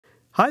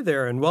Hi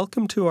there, and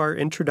welcome to our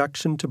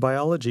Introduction to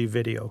Biology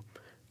video.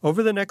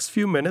 Over the next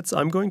few minutes,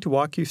 I'm going to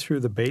walk you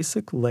through the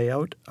basic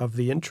layout of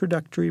the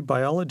introductory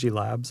biology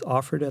labs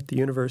offered at the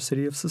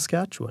University of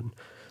Saskatchewan,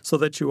 so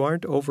that you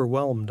aren't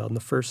overwhelmed on the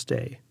first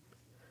day.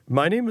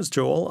 My name is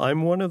Joel.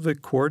 I'm one of the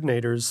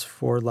coordinators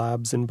for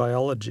labs in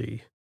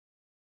biology.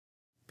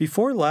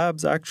 Before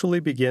labs actually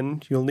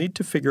begin, you'll need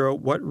to figure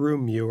out what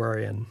room you are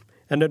in.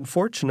 And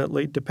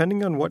unfortunately,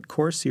 depending on what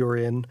course you're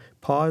in,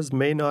 pause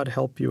may not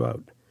help you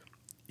out.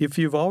 If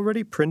you've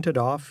already printed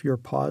off your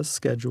pause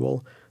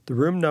schedule, the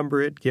room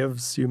number it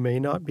gives you may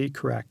not be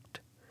correct.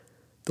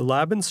 The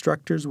lab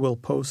instructors will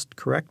post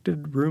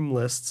corrected room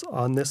lists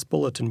on this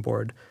bulletin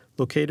board,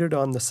 located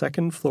on the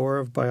second floor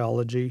of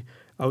biology,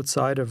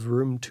 outside of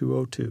room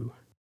 202.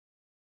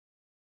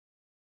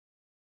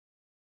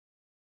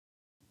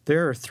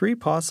 There are 3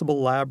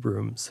 possible lab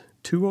rooms,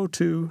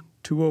 202,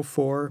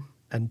 204,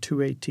 and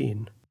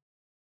 218.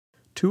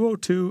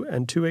 202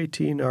 and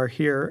 218 are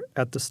here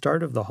at the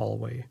start of the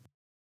hallway.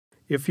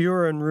 If you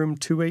are in room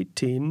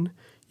 218,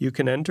 you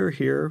can enter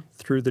here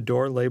through the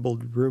door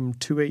labeled room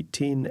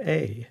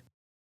 218A.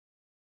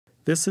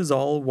 This is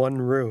all one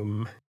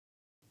room.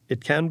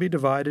 It can be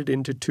divided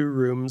into 2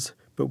 rooms,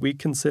 but we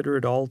consider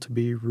it all to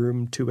be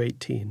room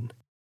 218.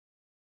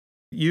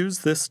 Use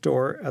this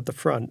door at the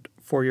front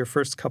for your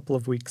first couple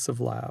of weeks of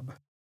lab.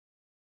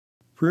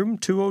 Room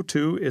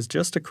 202 is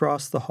just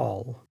across the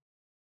hall.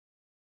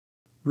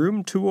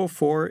 Room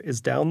 204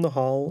 is down the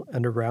hall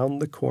and around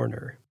the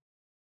corner.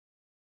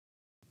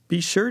 Be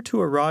sure to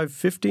arrive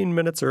 15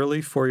 minutes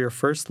early for your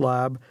first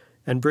lab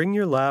and bring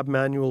your lab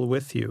manual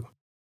with you.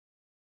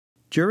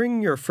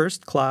 During your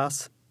first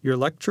class, your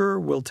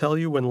lecturer will tell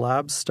you when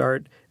labs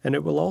start, and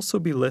it will also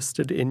be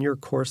listed in your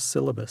course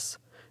syllabus.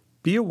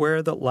 Be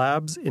aware that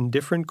labs in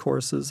different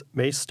courses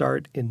may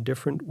start in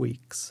different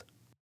weeks.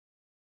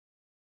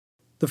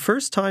 The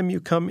first time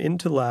you come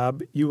into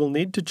lab, you will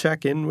need to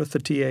check in with the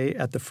TA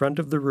at the front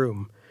of the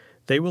room.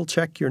 They will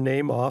check your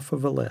name off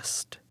of a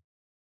list.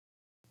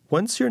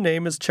 Once your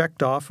name is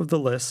checked off of the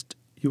list,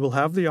 you will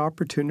have the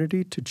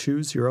opportunity to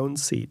choose your own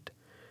seat.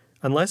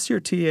 Unless your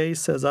TA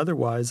says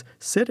otherwise,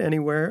 sit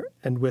anywhere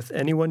and with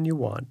anyone you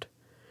want.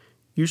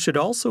 You should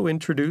also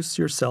introduce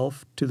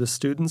yourself to the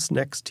students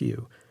next to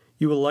you.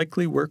 You will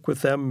likely work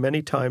with them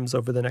many times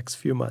over the next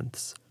few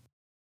months.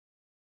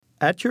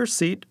 At your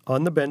seat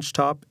on the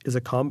benchtop is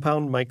a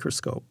compound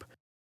microscope.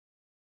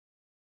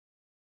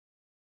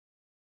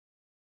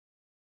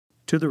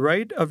 To the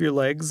right of your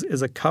legs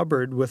is a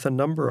cupboard with a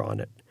number on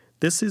it.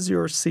 This is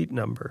your seat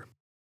number.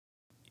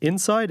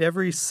 Inside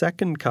every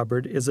second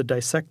cupboard is a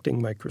dissecting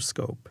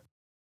microscope.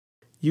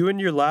 You and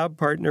your lab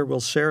partner will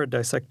share a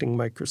dissecting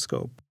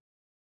microscope.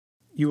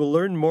 You will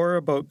learn more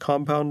about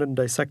compound and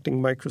dissecting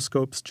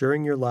microscopes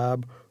during your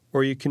lab,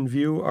 or you can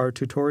view our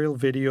tutorial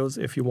videos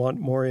if you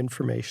want more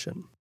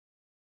information.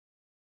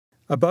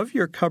 Above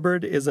your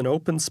cupboard is an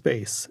open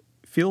space.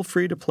 Feel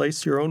free to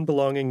place your own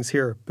belongings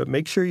here, but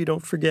make sure you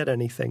don't forget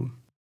anything.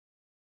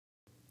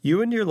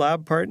 You and your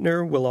lab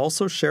partner will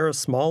also share a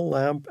small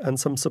lamp and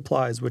some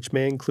supplies, which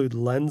may include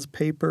lens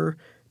paper,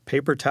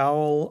 paper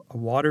towel, a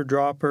water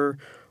dropper,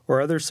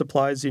 or other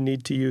supplies you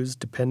need to use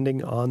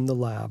depending on the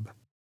lab.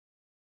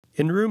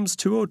 In rooms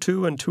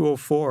 202 and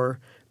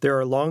 204, there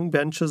are long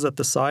benches at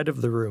the side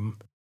of the room.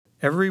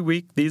 Every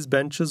week, these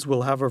benches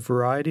will have a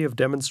variety of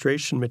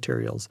demonstration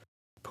materials,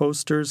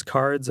 posters,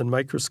 cards, and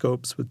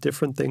microscopes with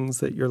different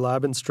things that your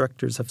lab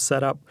instructors have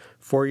set up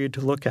for you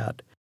to look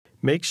at.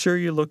 Make sure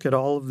you look at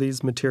all of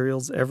these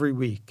materials every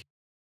week.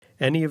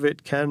 Any of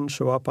it can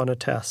show up on a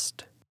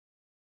test.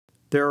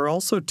 There are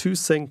also 2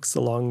 sinks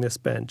along this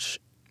bench.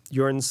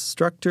 Your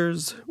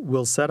instructors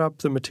will set up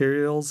the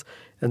materials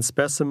and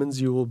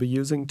specimens you will be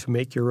using to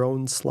make your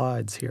own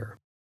slides here.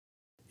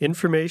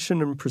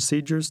 Information and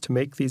procedures to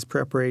make these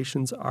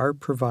preparations are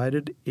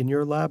provided in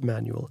your lab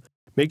manual.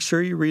 Make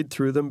sure you read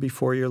through them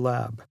before your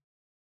lab.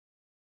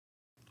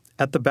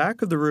 At the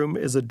back of the room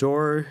is a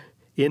door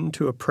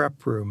into a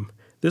prep room.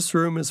 This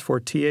room is for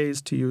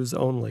TAs to use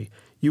only.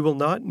 You will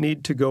not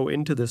need to go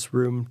into this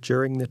room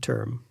during the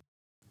term.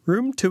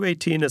 Room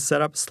 218 is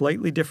set up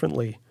slightly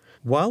differently.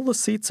 While the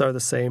seats are the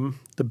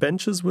same, the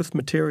benches with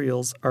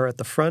materials are at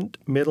the front,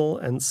 middle,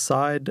 and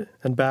side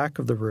and back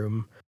of the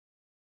room.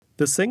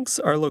 The sinks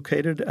are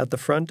located at the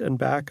front and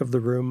back of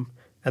the room,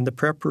 and the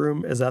prep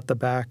room is at the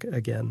back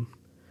again.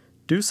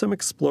 Do some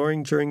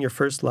exploring during your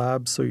first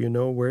lab so you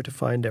know where to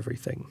find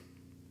everything.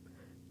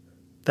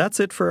 That's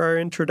it for our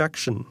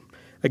introduction.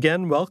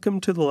 Again,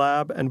 welcome to the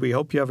lab, and we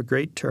hope you have a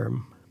great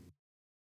term.